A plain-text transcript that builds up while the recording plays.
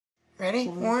Ready?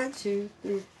 One, 2,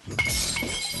 3.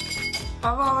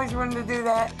 I've always wanted to do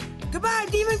that. Goodbye,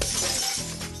 demon!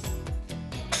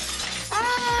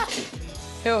 Ah!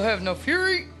 He'll have no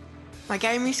fury. Like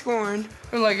Amy scorned.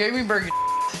 Or like Amy Bergen.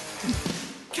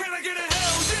 Can I get a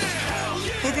hell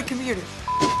yeah? Hit the computer.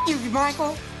 You,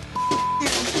 Michael. You.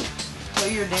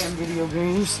 Play your damn video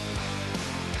games.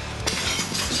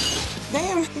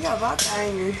 Damn, you got lots of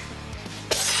anger.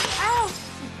 Ow!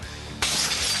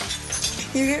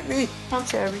 You hit me. I'm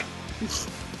sorry.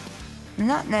 I'm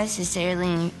not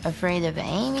necessarily afraid of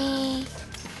Amy,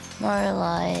 more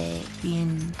like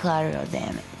being collateral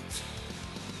damage.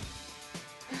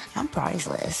 I'm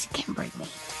priceless. You can't break me.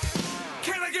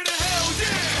 Can I get a hell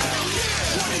yeah?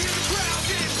 Wanna hear the crowd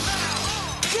get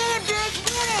loud? Get it, bitch!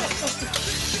 Get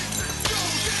it!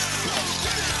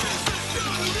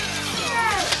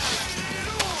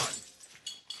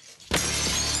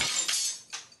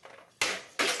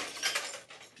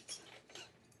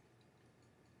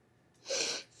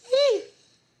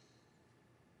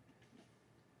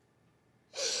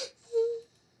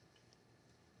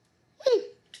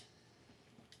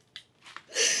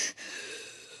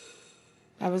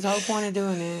 That was the whole point of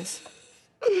doing this.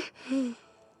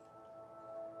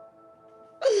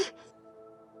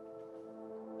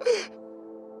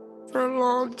 For a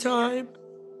long time,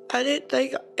 I didn't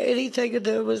think anything of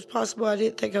that was possible. I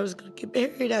didn't think I was going to get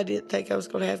married. I didn't think I was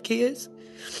going to have kids.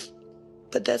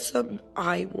 But that's something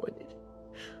I wanted.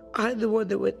 I'm the one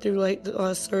that went through like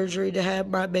the surgery to have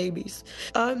my babies.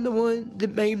 I'm the one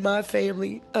that made my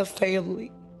family a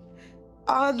family.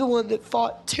 I'm the one that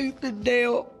fought tooth and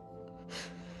nail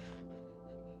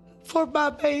for my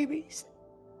babies.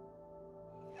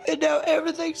 And now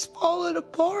everything's falling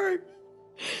apart.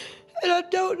 And I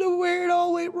don't know where it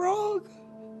all went wrong.